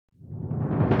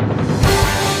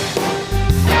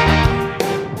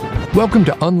Welcome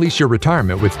to Unleash Your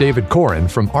Retirement with David Corin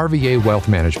from RVA Wealth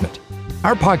Management.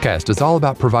 Our podcast is all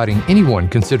about providing anyone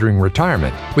considering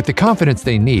retirement with the confidence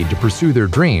they need to pursue their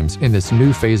dreams in this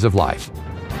new phase of life.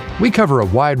 We cover a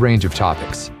wide range of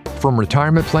topics, from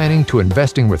retirement planning to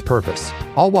investing with purpose,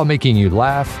 all while making you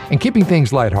laugh and keeping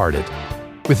things lighthearted.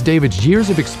 With David's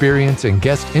years of experience and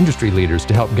guest industry leaders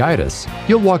to help guide us,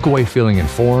 you'll walk away feeling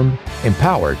informed,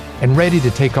 empowered, and ready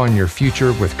to take on your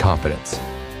future with confidence.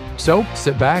 So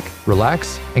sit back,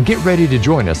 relax, and get ready to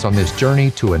join us on this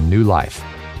journey to a new life.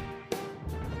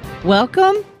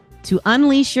 Welcome to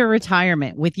Unleash Your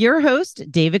Retirement with your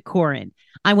host, David Corin.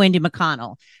 I'm Wendy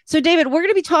McConnell. So, David, we're going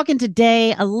to be talking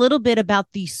today a little bit about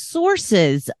the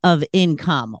sources of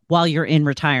income while you're in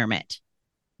retirement.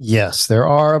 Yes, there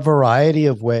are a variety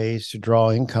of ways to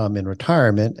draw income in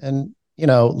retirement. And,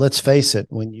 let's face it,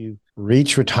 when you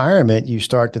reach retirement, you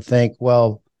start to think,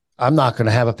 well, I'm not going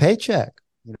to have a paycheck.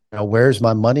 Where's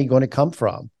my money going to come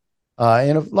from?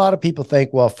 And a lot of people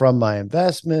think, well, from my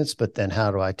investments, but then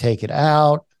how do I take it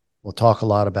out? We'll talk a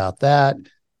lot about that.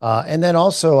 And then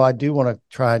also, I do want to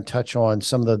try and touch on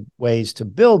some of the ways to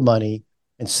build money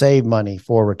and save money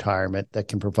for retirement that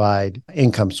can provide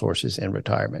income sources in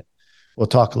retirement. We'll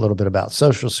talk a little bit about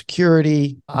Social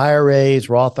Security, IRAs,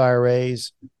 Roth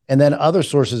IRAs, and then other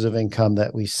sources of income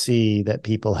that we see that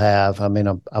people have. I mean,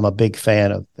 I'm a big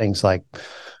fan of things like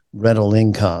rental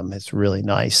income. It's really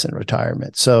nice in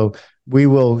retirement. So we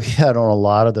will hit on a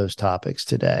lot of those topics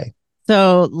today.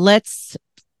 So let's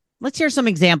hear some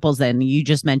examples then. You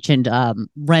just mentioned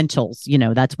rentals.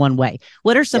 That's one way.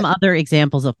 What are some other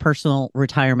examples of personal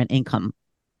retirement income?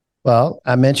 Well,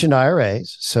 I mentioned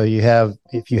IRAs. So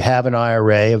if you have an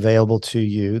IRA available to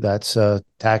you, that's a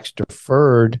tax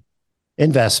deferred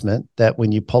investment that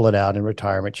when you pull it out in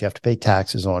retirement, you have to pay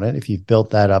taxes on it if you've built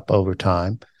that up over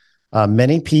time.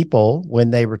 Many people,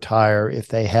 when they retire, if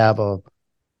they have a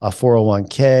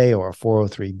 401k or a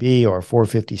 403b or a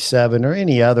 457 or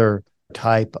any other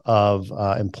type of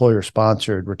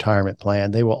employer-sponsored retirement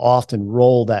plan, they will often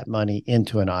roll that money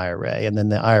into an IRA, and then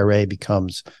the IRA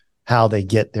becomes how they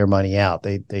get their money out.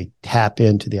 They tap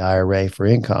into the IRA for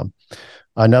income.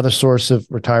 Another source of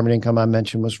retirement income I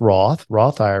mentioned was Roth.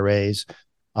 Roth IRAs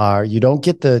you don't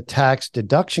get the tax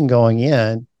deduction going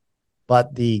in,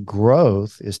 but the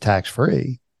growth is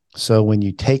tax-free. So when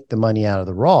you take the money out of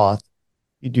the Roth,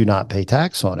 you do not pay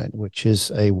tax on it, which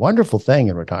is a wonderful thing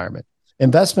in retirement.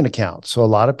 Investment accounts. So a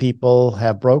lot of people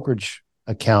have brokerage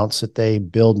accounts that they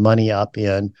build money up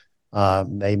in.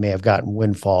 They may have gotten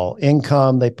windfall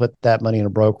income. They put that money in a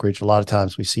brokerage. A lot of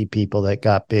times we see people that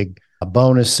got big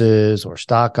bonuses or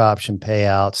stock option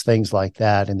payouts, things like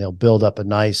that, and they'll build up a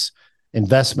nice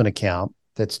investment account.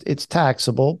 It's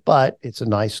taxable, but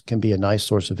can be a nice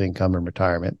source of income in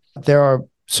retirement. There are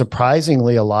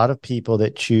surprisingly a lot of people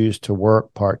that choose to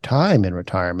work part-time in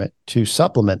retirement to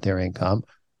supplement their income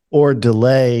or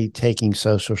delay taking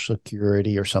Social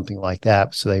Security or something like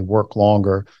that. So they work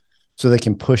longer so they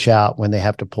can push out when they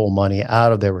have to pull money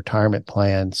out of their retirement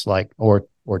plans,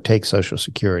 or take Social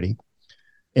Security.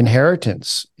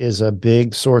 Inheritance is a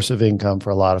big source of income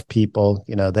for a lot of people.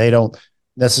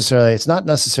 It's not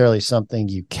necessarily something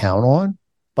you count on,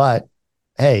 but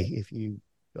hey,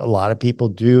 a lot of people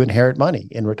do inherit money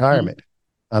in retirement.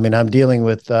 Mm-hmm. I mean, I'm dealing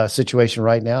with a situation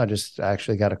right now. I just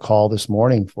actually got a call this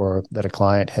morning that a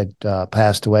client had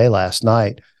passed away last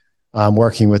night. I'm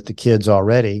working with the kids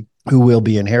already who will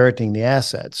be inheriting the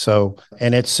assets. So,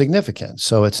 and it's significant.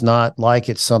 So it's not like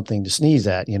it's something to sneeze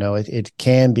at. It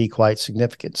can be quite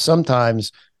significant.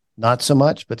 Sometimes not so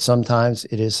much, but sometimes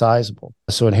it is sizable.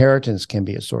 So inheritance can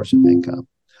be a source of income.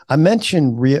 I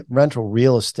mentioned rental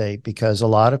real estate because a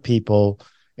lot of people,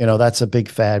 that's a big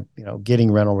fad,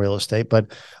 getting rental real estate.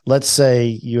 But let's say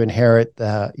you inherit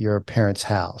your parents'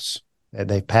 house.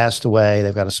 They've passed away.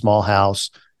 They've got a small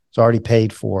house. It's already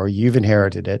paid for. You've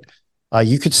inherited it.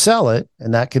 You could sell it,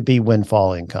 and that could be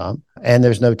windfall income. And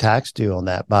there's no tax due on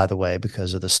that, by the way,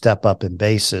 because of the step up in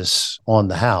basis on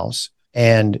the house.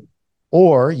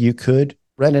 Or you could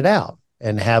rent it out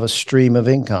and have a stream of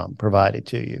income provided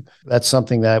to you. That's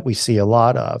something that we see a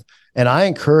lot of. And I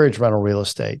encourage rental real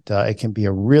estate. It can be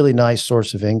a really nice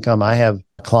source of income. I have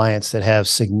clients that have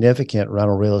significant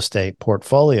rental real estate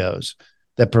portfolios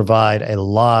that provide a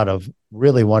lot of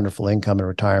really wonderful income in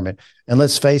retirement. And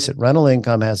let's face it, rental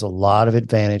income has a lot of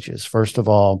advantages. First of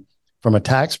all, from a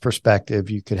tax perspective,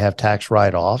 you could have tax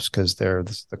write-offs because they're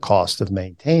the cost of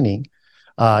maintaining.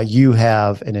 You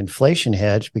have an inflation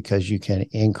hedge because you can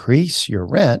increase your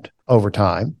rent over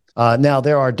time. Now,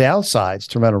 there are downsides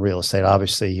to rental real estate.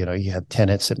 Obviously, you have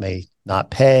tenants that may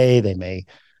not pay. They may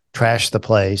trash the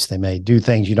place. They may do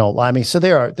things you don't like. I mean, so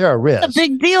there are risks. It's a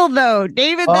big deal, though,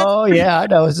 David. Oh yeah, I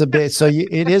know it's a bit. So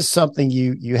it is something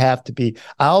you have to be.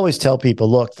 I always tell people,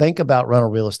 look, think about rental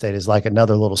real estate as like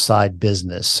another little side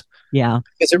business. Yeah,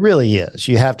 because it really is.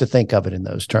 You have to think of it in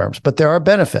those terms. But there are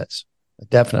benefits,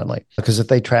 definitely, because if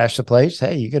they trash the place,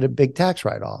 hey, you get a big tax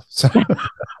write-off. So,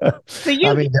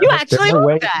 you actually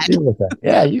want that.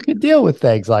 Yeah, you can deal with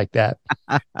things like that.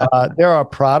 There are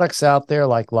products out there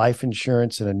like life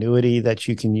insurance and annuity that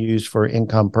you can use for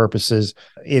income purposes.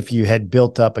 If you had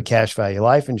built up a cash value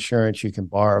life insurance, you can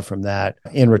borrow from that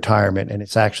in retirement, and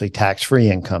it's actually tax-free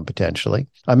income potentially.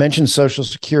 I mentioned Social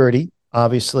Security.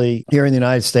 Obviously, here in the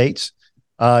United States,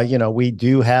 we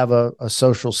do have a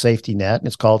social safety net, and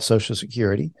it's called Social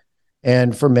Security.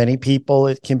 And for many people,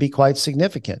 it can be quite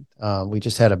significant. We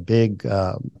just had a big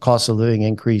cost of living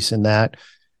increase in that.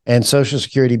 And Social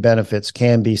Security benefits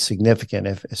can be significant,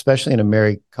 especially in a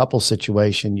married couple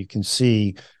situation. You can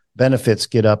see benefits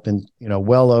get up in,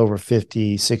 well over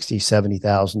 $50,000, $60,000,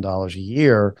 $70,000 a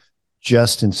year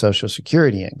just in Social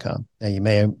Security income.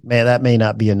 Now, that may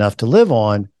not be enough to live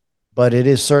on, but it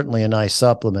is certainly a nice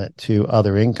supplement to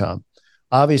other income.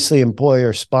 Obviously,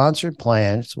 employer-sponsored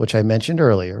plans, which I mentioned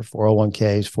earlier,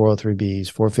 401ks,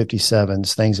 403bs,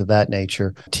 457s, things of that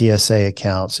nature, TSA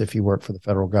accounts if you work for the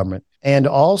federal government, and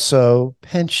also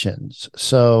pensions.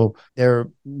 So there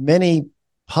are many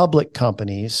public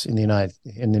companies in the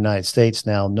United States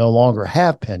now no longer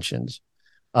have pensions,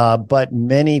 but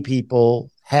many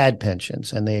people had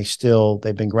pensions, and they've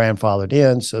been grandfathered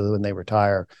in, so when they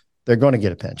retire, they're going to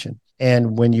get a pension.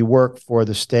 And when you work for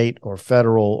the state or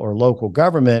federal or local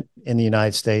government in the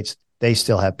United States, they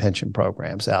still have pension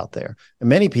programs out there. And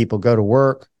many people go to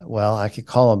work. Well, I could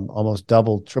call them almost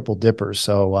double, triple dippers.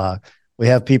 So we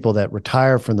have people that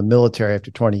retire from the military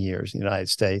after 20 years in the United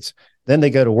States. Then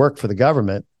they go to work for the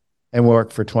government and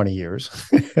work for 20 years.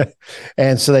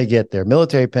 And so they get their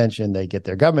military pension, they get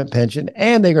their government pension,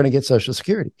 and they're going to get Social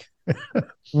Security.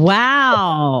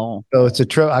 Wow. So it's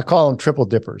I call them triple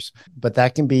dippers, but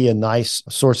that can be a nice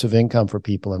source of income for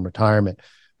people in retirement.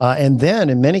 And then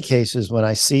in many cases, when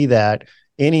I see that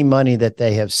any money that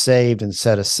they have saved and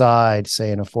set aside,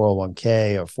 say in a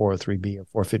 401k or 403b or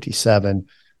 457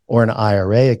 or an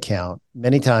IRA account,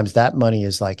 many times that money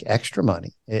is like extra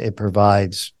money. It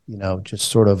provides, just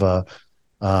sort of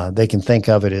they can think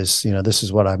of it as,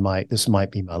 this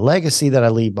might be my legacy that I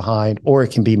leave behind, or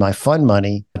it can be my fun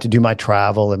money to do my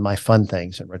travel and my fun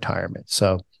things in retirement.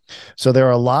 So there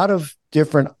are a lot of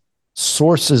different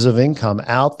sources of income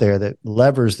out there,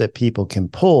 levers that people can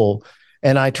pull.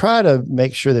 And I try to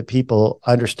make sure that people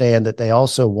understand that they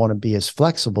also want to be as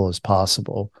flexible as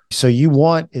possible. So you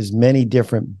want as many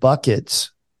different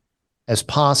buckets as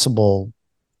possible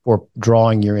for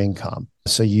drawing your income.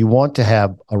 So you want to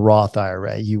have a Roth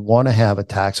IRA, you want to have a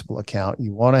taxable account,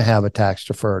 you want to have a tax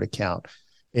deferred account.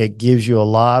 It gives you a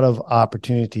lot of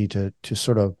opportunity to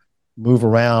sort of move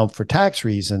around for tax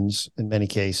reasons. In many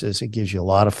cases, it gives you a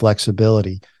lot of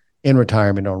flexibility in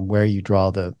retirement on where you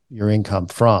draw your income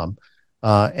from.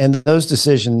 And those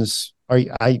decisions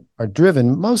are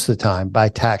driven most of the time by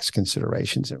tax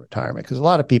considerations in retirement, because a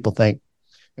lot of people think,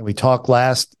 and we talked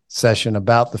last session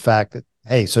about the fact that,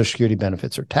 hey, Social Security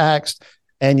benefits are taxed.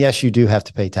 And yes, you do have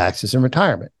to pay taxes in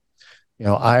retirement.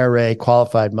 IRA,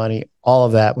 qualified money, all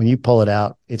of that, when you pull it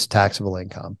out, it's taxable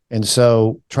income. And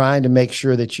so trying to make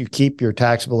sure that you keep your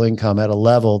taxable income at a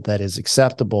level that is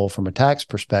acceptable from a tax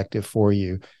perspective for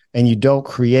you, and you don't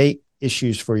create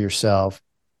issues for yourself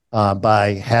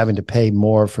by having to pay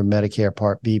more for Medicare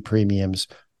Part B premiums,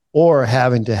 or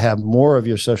having to have more of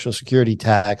your Social Security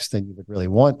tax than you would really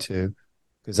want to,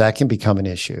 because that can become an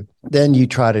issue. Then you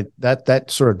try to, that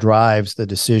sort of drives the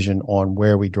decision on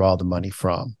where we draw the money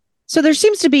from. So there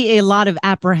seems to be a lot of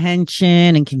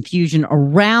apprehension and confusion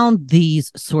around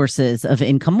these sources of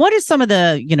income. What is some of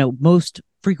the, most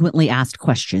frequently asked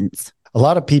questions? A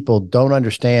lot of people don't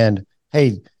understand,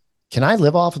 hey, can I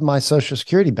live off of my Social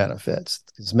Security benefits?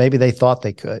 Because maybe they thought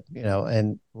they could,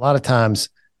 and a lot of times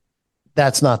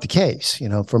that's not the case.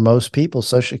 For most people,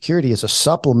 Social Security is a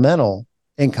supplemental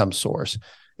income source.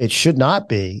 It should not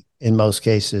be, in most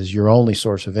cases, your only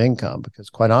source of income, because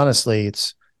quite honestly,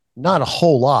 it's not a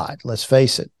whole lot. Let's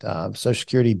face it. Social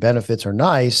Security benefits are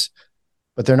nice,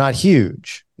 but they're not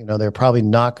huge. They're probably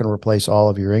not going to replace all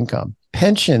of your income.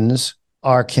 Pensions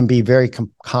can be very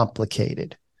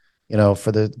complicated.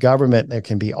 For the government, there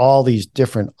can be all these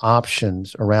different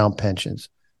options around pensions,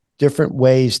 different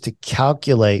ways to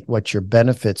calculate what your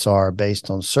benefits are based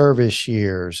on service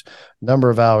years, number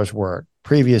of hours worked,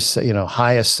 previous,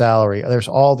 highest salary. There's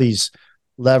all these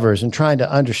levers, and trying to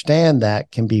understand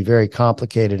that can be very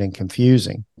complicated and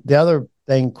confusing. The other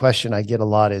question I get a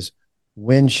lot is,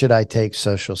 when should I take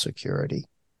Social Security?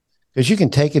 Because you can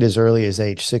take it as early as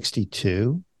age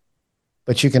 62,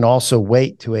 but you can also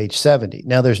wait to age 70.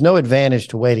 Now, there's no advantage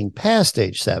to waiting past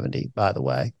age 70, by the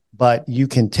way, but you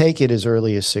can take it as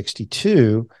early as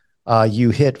 62. You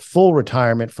hit full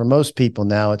retirement. For most people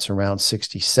now, it's around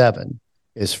 67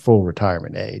 is full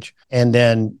retirement age. And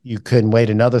then you can wait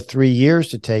another 3 years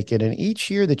to take it. And each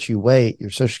year that you wait, your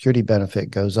Social Security benefit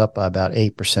goes up by about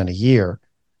 8% a year.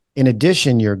 In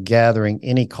addition, you're gathering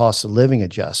any cost of living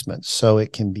adjustments. So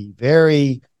it can be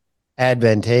very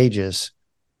advantageous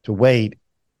to wait.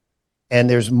 And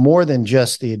there's more than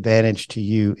just the advantage to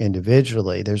you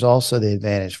individually. There's also the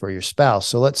advantage for your spouse.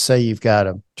 So let's say you've got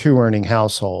a 2-earning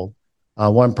household.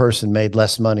 One person made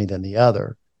less money than the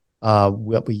other.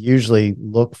 What we usually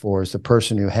look for is the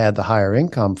person who had the higher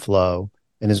income flow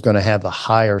and is going to have the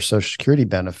higher Social Security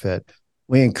benefit.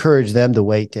 We encourage them to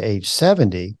wait to age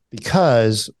 70,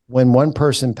 because when one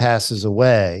person passes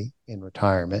away in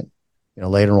retirement,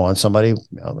 later on, somebody,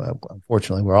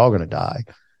 unfortunately, we're all going to die.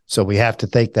 So we have to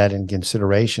take that in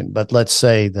consideration. But let's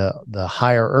say the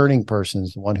higher earning person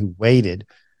is the one who waited,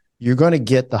 you're going to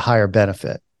get the higher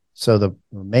benefit. So the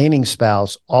remaining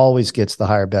spouse always gets the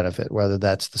higher benefit, whether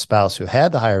that's the spouse who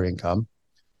had the higher income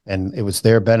and it was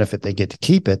their benefit, they get to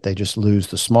keep it. They just lose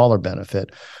the smaller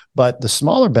benefit. But the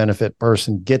smaller benefit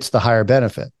person gets the higher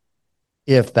benefit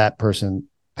if that person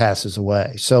passes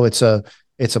away. So it's a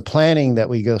planning that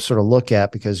we go sort of look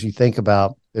at, because you think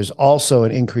about, there's also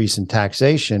an increase in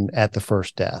taxation at the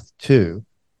first death too.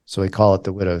 So we call it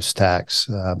the widow's tax,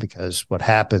 because what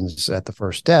happens at the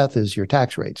first death is your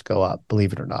tax rates go up,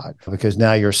 believe it or not, because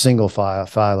now you're a single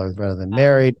filer rather than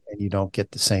married, and you don't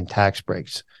get the same tax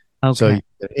breaks. Okay. So an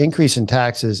increase in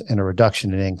taxes and a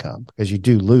reduction in income, because you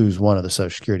do lose one of the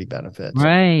Social Security benefits.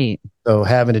 Right. So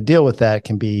having to deal with that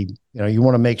can be, you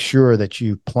want to make sure that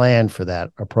you plan for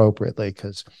that appropriately,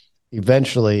 because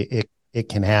eventually it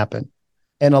can happen.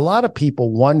 And a lot of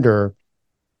people wonder,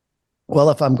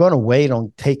 well, if I'm going to wait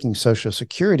on taking Social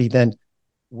Security, then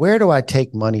where do I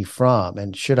take money from?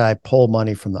 And should I pull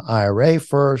money from the IRA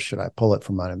first? Should I pull it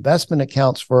from my investment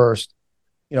accounts first?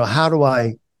 How do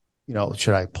I,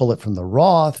 should I pull it from the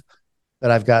Roth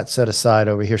that I've got set aside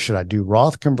over here? Should I do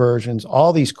Roth conversions?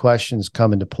 All these questions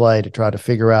come into play to try to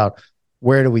figure out,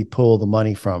 where do we pull the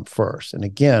money from first? And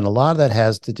again, a lot of that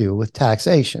has to do with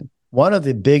taxation. One of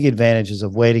the big advantages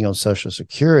of waiting on Social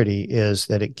Security is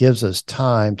that it gives us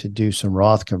time to do some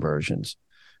Roth conversions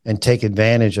and take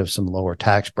advantage of some lower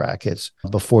tax brackets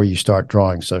before you start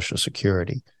drawing Social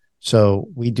Security. So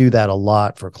we do that a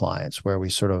lot for clients, where we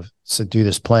sort of do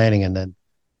this planning, and then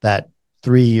that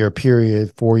 3-year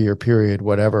period, 4-year period,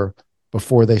 whatever,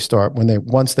 before they start,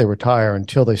 once they retire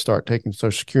until they start taking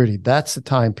Social Security, that's the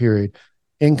time period.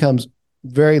 Income's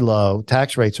very low.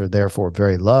 Tax rates are therefore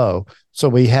very low. So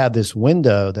we have this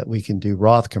window that we can do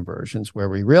Roth conversions, where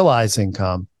we realize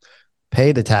income,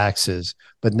 pay the taxes,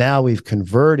 but now we've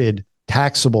converted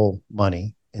taxable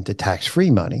money into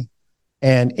tax-free money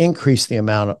and increase the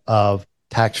amount of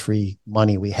tax-free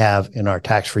money we have in our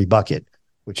tax-free bucket,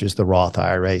 which is the Roth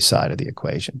IRA side of the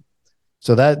equation.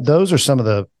 So those are some of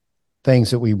the things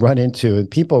that we run into, and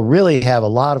people really have a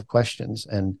lot of questions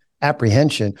and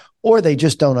apprehension, or they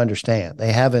just don't understand.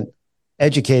 They haven't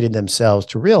educated themselves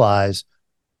to realize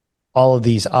all of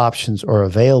these options are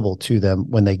available to them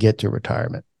when they get to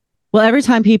retirement. Well, every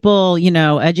time people,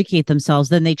 educate themselves,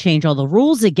 then they change all the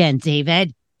rules again,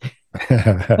 David.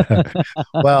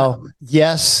 Well,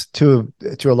 yes, to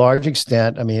a large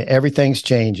extent. I mean, everything's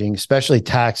changing, especially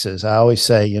taxes. I always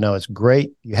say, it's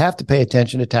great. You have to pay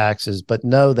attention to taxes, but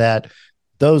know that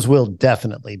those will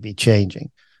definitely be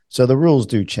changing. So the rules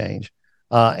do change.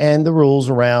 And the rules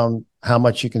around how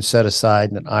much you can set aside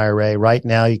in an IRA. Right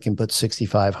now, you can put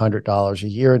 $6,500 a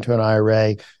year into an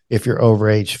IRA. If you're over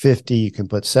age 50, you can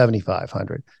put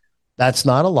 $7,500. That's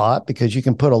not a lot, because you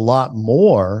can put a lot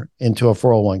more into a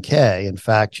 401k. In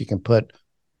fact, you can put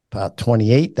about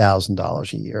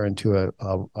 $28,000 a year into a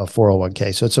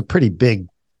 401k. So it's a pretty big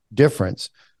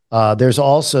difference. There's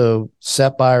also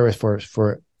SEP IRAs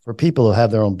for people who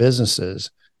have their own businesses.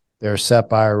 There are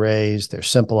SEP IRAs, there's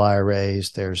simple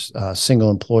IRAs, there's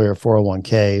single employer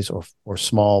 401ks or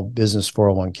small business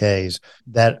 401ks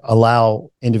that allow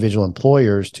individual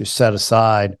employers to set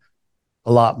aside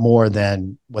a lot more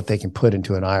than what they can put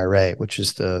into an IRA, which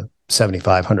is the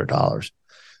 $7,500.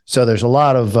 So there's a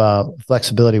lot of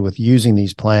flexibility with using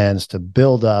these plans to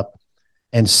build up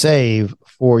and save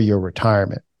for your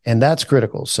retirement. And that's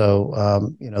critical. So,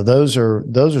 those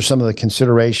are some of the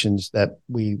considerations that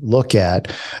we look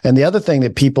at. And the other thing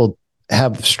that people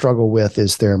have struggled with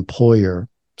is their employer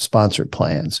sponsored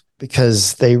plans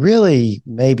because they really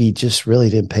maybe just really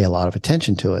didn't pay a lot of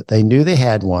attention to it. They knew they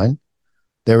had one.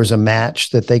 There was a match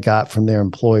that they got from their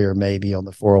employer, maybe on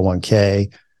the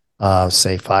 401k,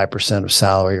 say 5% of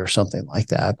salary or something like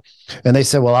that. And they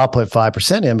said, well, I'll put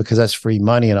 5% in because that's free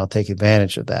money and I'll take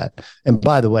advantage of that. And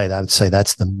by the way, I would say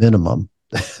that's the minimum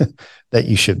that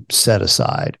you should set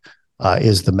aside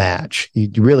is the match.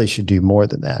 You really should do more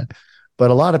than that.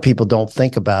 But a lot of people don't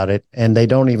think about it and they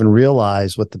don't even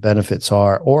realize what the benefits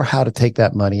are or how to take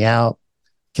that money out.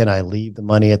 Can I leave the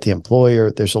money at the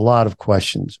employer? There's a lot of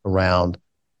questions around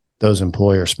those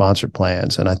employer sponsored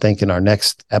plans. And I think in our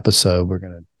next episode, we're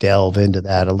going to delve into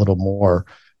that a little more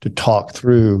to talk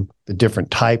through the different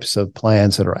types of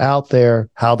plans that are out there,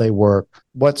 how they work,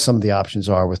 what some of the options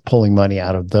are with pulling money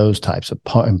out of those types of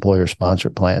employer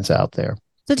sponsored plans out there.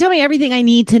 So tell me everything I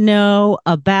need to know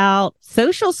about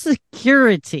Social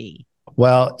Security.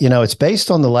 Well, it's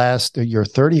based on your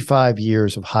 35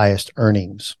 years of highest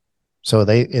earnings. So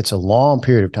it's a long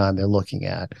period of time they're looking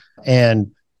at.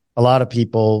 And a lot of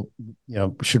people,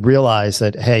 should realize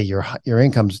that, hey, your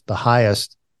income's the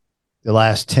highest the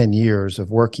last 10 years of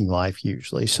working life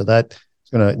usually. So that's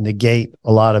going to negate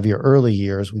a lot of your early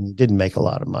years when you didn't make a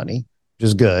lot of money, which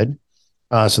is good.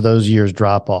 So those years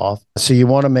drop off. So you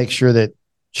want to make sure that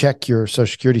check your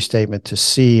Social Security statement to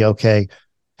see, okay,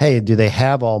 hey, do they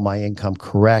have all my income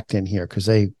correct in here? Because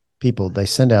they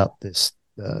send out this,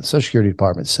 Social Security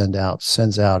Department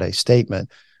sends out a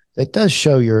statement that does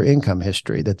show your income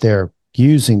history that they're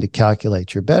using to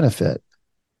calculate your benefit.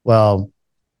 Well,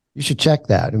 you should check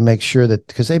that and make sure that,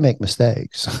 because they make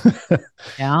mistakes.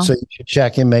 Yeah. So you should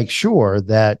check and make sure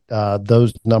that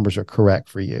those numbers are correct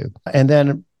for you. And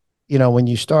then, when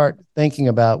you start thinking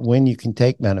about when you can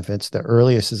take benefits, the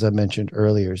earliest, as I mentioned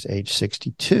earlier, is age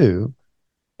 62.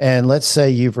 And let's say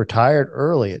you've retired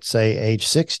early at, say, age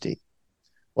 60.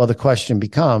 Well, the question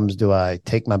becomes, do I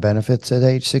take my benefits at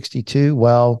age 62?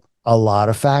 Well, a lot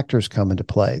of factors come into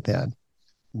play then.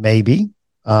 Maybe,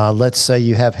 let's say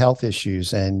you have health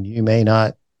issues and you may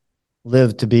not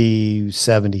live to be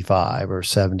 75 or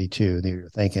 72. You're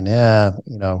thinking,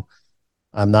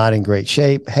 I'm not in great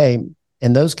shape. Hey,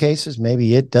 in those cases,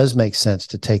 maybe it does make sense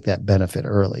to take that benefit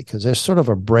early because there's sort of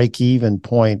a break-even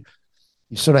point.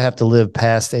 You sort of have to live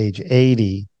past age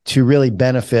 80 to really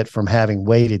benefit from having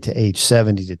waited to age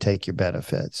 70 to take your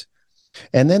benefits.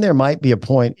 And then there might be a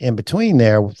point in between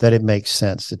there that it makes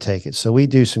sense to take it. So we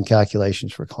do some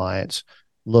calculations for clients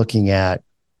looking at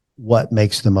what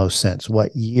makes the most sense.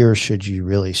 What year should you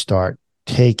really start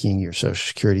taking your Social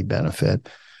Security benefit?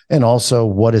 And also,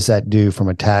 what does that do from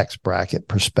a tax bracket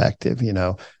perspective?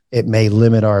 It may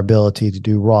limit our ability to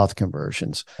do Roth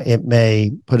conversions. It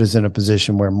may put us in a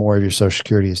position where more of your Social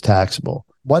Security is taxable.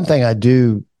 One thing I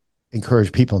do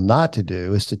encourage people not to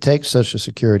do is to take Social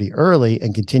Security early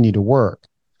and continue to work,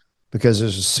 because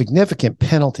there's a significant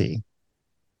penalty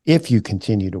if you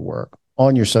continue to work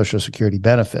on your Social Security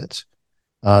benefits.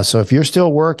 So if you're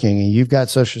still working and you've got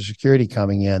Social Security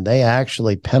coming in, they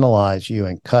actually penalize you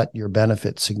and cut your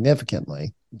benefits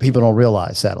significantly. People don't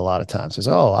realize that a lot of times. It's,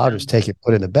 I'll just take it,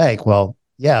 put it in the bank. Well,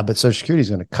 yeah, but Social Security is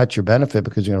going to cut your benefit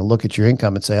because you're going to look at your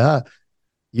income and say,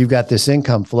 you've got this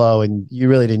income flow and you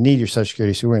really didn't need your Social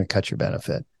Security, so we're going to cut your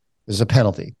benefit. There's a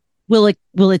penalty. Will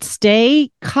it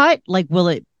stay cut? Will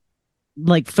it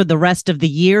for the rest of the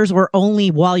years or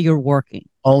only while you're working?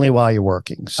 Only while you're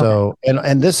working. So, okay.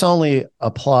 and this only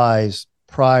applies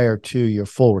prior to your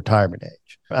full retirement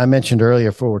age. I mentioned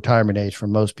earlier, full retirement age for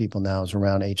most people now is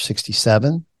around age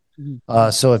 67. Mm-hmm.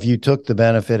 So if you took the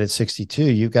benefit at 62,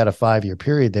 you've got a 5-year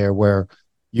period there where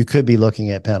you could be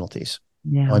looking at penalties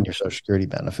on your Social Security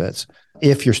benefits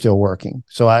if you're still working.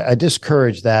 So I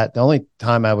discourage that. The only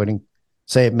time I would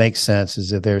say it makes sense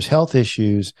is if there's health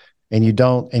issues and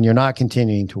you're not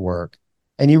continuing to work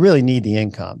and you really need the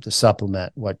income to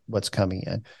supplement what's coming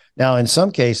in. Now, in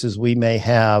some cases, we may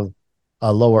have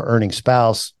a lower earning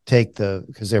spouse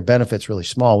because their benefit's really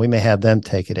small. We may have them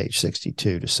take at age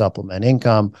 62 to supplement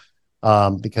income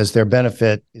because their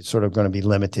benefit is sort of going to be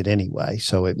limited anyway.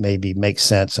 So it makes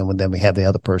sense. And then we have the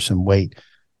other person wait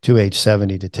to age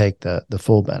 70 to take the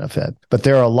full benefit. But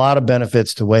there are a lot of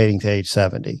benefits to waiting to age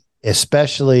 70,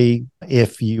 especially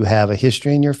if you have a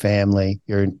history in your family,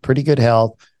 you're in pretty good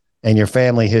health, and your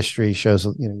family history shows,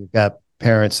 you've got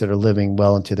parents that are living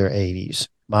well into their 80s.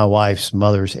 My wife's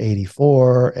mother's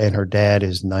 84 and her dad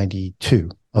is 92.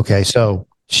 Okay. So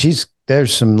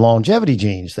there's some longevity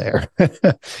genes there.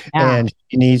 And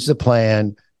she needs the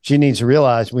plan. She needs to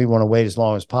realize we want to wait as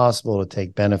long as possible to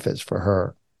take benefits for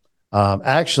her.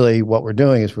 Actually, what we're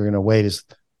doing is we're going to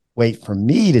wait for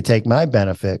me to take my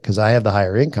benefit because I have the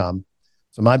higher income.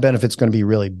 So my benefit's going to be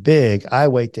really big. I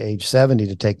wait to age 70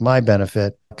 to take my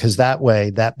benefit, because that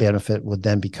way that benefit would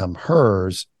then become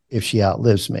hers if she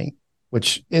outlives me,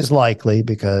 which is likely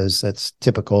because that's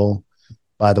typical.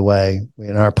 By the way,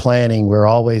 in our planning, we're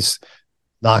always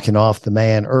knocking off the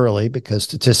man early because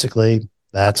statistically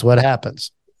that's what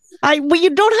happens. Well, you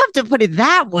don't have to put it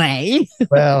that way.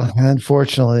 Well,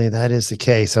 unfortunately, that is the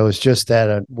case. I was just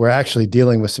we're actually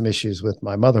dealing with some issues with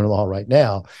my mother-in-law right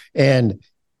now. And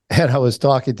I was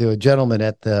talking to a gentleman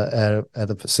at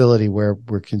the facility where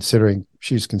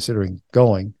she's considering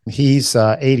going. He's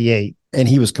 88, and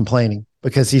he was complaining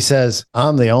because he says,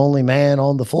 I'm the only man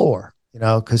on the floor,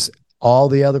 because all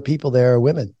the other people there are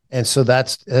women. And so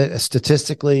that's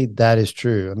statistically, that is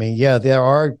true. I mean, yeah, there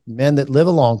are men that live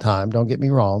a long time. Don't get me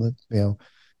wrong.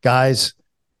 Guys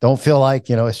don't feel like,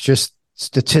 it's just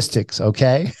statistics.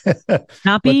 Okay.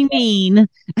 Not being mean.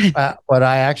 But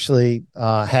I actually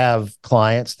have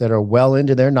clients that are well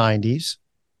into their 90s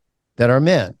that are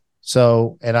men.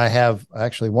 So, and I have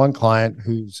actually one client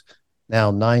who's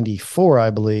now 94, I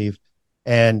believe,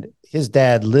 and his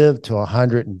dad lived to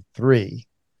 103.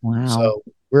 Wow. So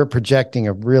we're projecting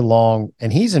a real long,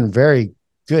 and he's in very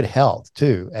good health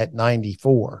too at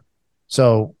 94.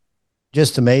 So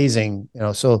just amazing,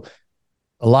 so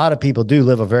a lot of people do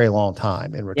live a very long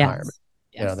time in retirement.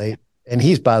 Yes. And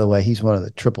he's, by the way, he's one of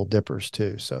the triple dippers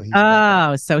too. So he's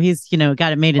got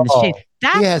it made in the shape.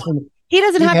 He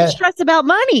doesn't have to stress about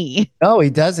money. No, he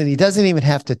doesn't. He doesn't even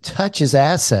have to touch his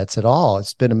assets at all.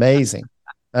 It's been amazing.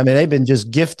 I mean, they've been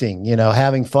just gifting,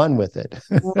 having fun with it.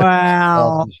 Wow.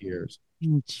 All these years.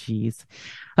 Jeez.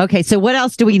 Okay. So what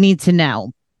else do we need to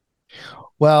know?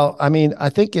 Well, I mean, I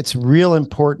think it's real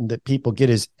important that people get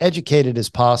as educated as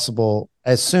possible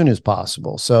as soon as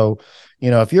possible. So,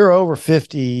 if you're over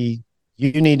 50,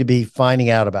 you need to be finding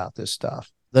out about this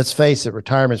stuff. Let's face it,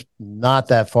 retirement's not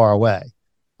that far away.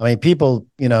 I mean, people,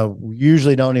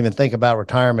 usually don't even think about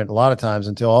retirement a lot of times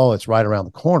until, it's right around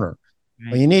the corner.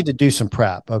 Right. Well, you need to do some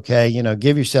prep. Okay.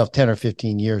 Give yourself 10 or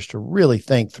 15 years to really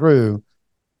think through,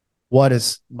 what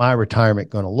is my retirement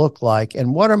going to look like?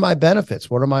 And what are my benefits?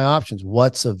 What are my options?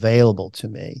 What's available to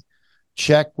me?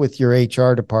 Check with your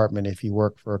HR department if you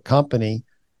work for a company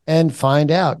and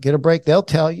find out, get a break. They'll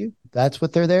tell you. That's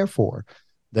what they're there for.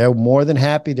 They're more than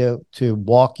happy to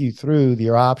walk you through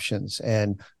your options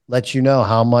and let you know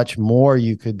how much more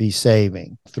you could be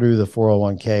saving through the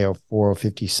 401k or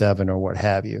 457 or what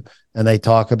have you. And they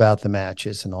talk about the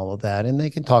matches and all of that. And they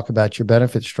can talk about your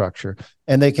benefit structure.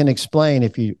 And they can explain,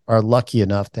 if you are lucky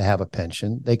enough to have a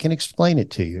pension, they can explain it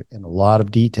to you in a lot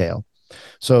of detail.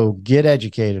 So get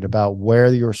educated about where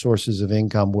your sources of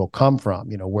income will come from.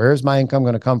 Where's my income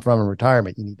going to come from in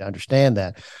retirement? You need to understand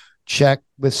that. Check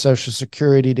with Social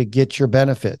Security to get your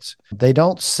benefits. They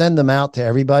don't send them out to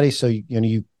everybody. So,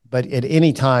 but at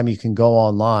any time you can go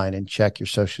online and check your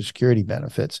Social Security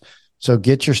benefits. So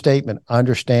get your statement,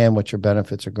 understand what your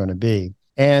benefits are going to be,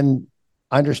 and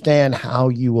understand how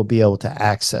you will be able to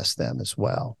access them as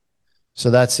well.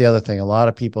 So that's the other thing. A lot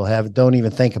of people don't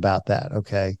even think about that.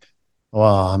 Okay.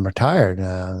 Well, I'm retired.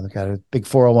 I've got a big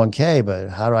 401k, but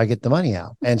how do I get the money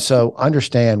out? And so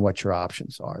understand what your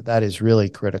options are. That is really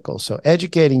critical. So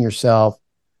educating yourself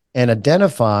and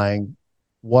identifying,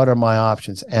 what are my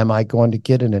options? Am I going to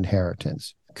get an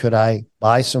inheritance? Could I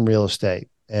buy some real estate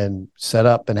and set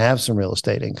up and have some real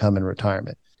estate income in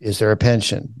retirement? Is there a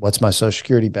pension? What's my Social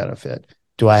Security benefit?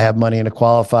 Do I have money in a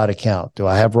qualified account? Do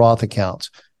I have Roth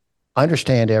accounts?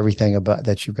 Understand everything about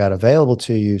that you've got available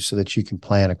to you so that you can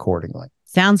plan accordingly.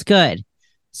 Sounds good.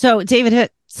 So, David,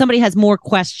 somebody has more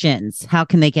questions. How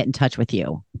can they get in touch with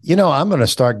you? I'm going to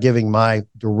start giving my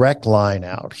direct line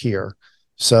out here.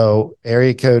 So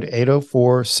area code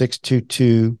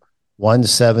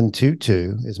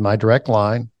 804-622-1722 is my direct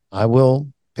line. I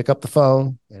will pick up the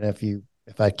phone. And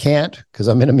if I can't, because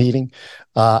I'm in a meeting,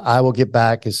 I will get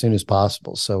back as soon as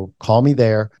possible. So call me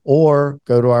there or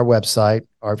go to our website,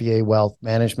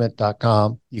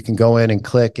 rvawealthmanagement.com. You can go in and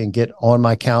click and get on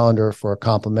my calendar for a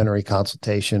complimentary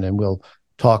consultation, and we'll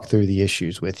talk through the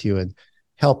issues with you and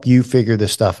help you figure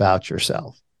this stuff out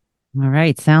yourself. All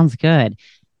right. Sounds good.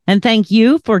 And thank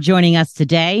you for joining us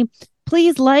today.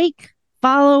 Please like,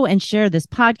 follow, and share this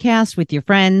podcast with your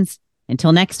friends.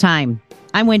 Until next time,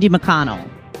 I'm Wendy McConnell.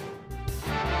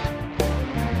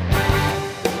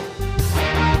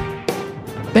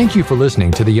 Thank you for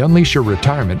listening to the Unleash Your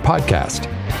Retirement podcast.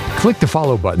 Click the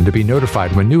follow button to be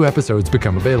notified when new episodes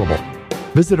become available.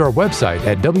 Visit our website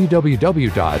at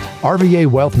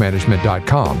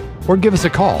www.rvawealthmanagement.com or give us a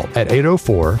call at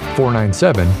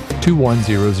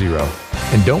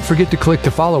 804-497-2100. And don't forget to click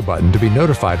the follow button to be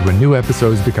notified when new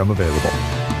episodes become available.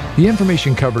 The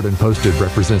information covered and posted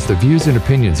represents the views and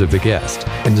opinions of the guest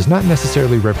and does not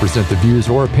necessarily represent the views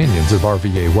or opinions of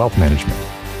RVA Wealth Management.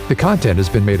 The content has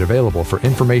been made available for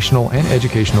informational and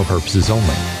educational purposes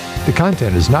only. The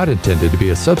content is not intended to be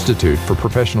a substitute for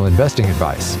professional investing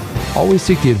advice. Always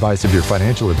seek the advice of your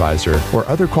financial advisor or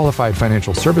other qualified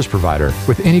financial service provider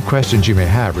with any questions you may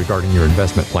have regarding your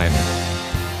investment planning.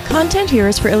 Content here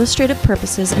is for illustrative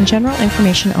purposes and general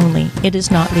information only. It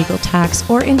is not legal, tax,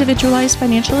 or individualized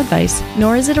financial advice,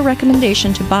 nor is it a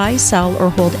recommendation to buy, sell, or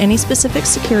hold any specific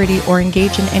security or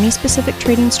engage in any specific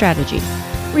trading strategy.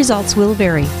 Results will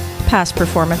vary. Past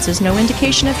performance is no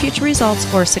indication of future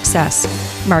results or success.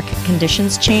 Market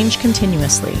conditions change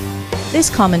continuously. This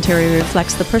commentary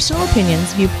reflects the personal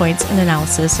opinions, viewpoints, and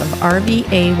analysis of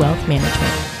RVA Wealth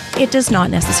Management. It does not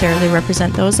necessarily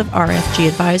represent those of RFG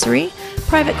Advisory,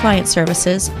 Private Client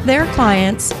Services, their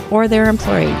clients, or their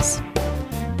employees.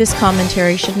 This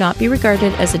commentary should not be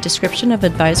regarded as a description of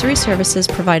advisory services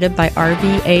provided by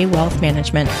RVA Wealth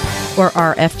Management or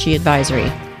RFG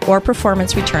Advisory, or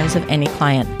performance returns of any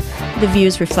client. The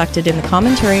views reflected in the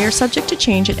commentary are subject to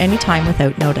change at any time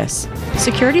without notice.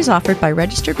 Securities offered by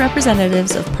registered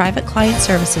representatives of Private Client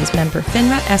Services, member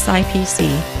FINRA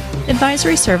SIPC.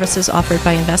 Advisory services offered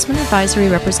by investment advisory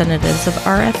representatives of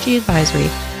RFG Advisory,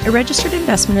 a registered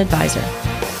investment advisor.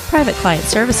 Private Client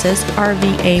Services,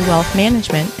 RVA Wealth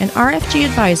Management, and RFG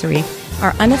Advisory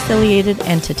are unaffiliated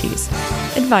entities.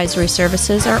 Advisory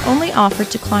services are only offered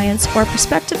to clients or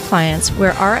prospective clients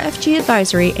where RFG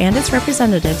Advisory and its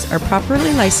representatives are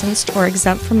properly licensed or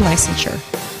exempt from licensure.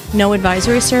 No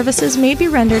advisory services may be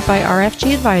rendered by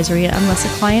RFG Advisory unless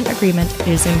a client agreement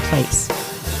is in place.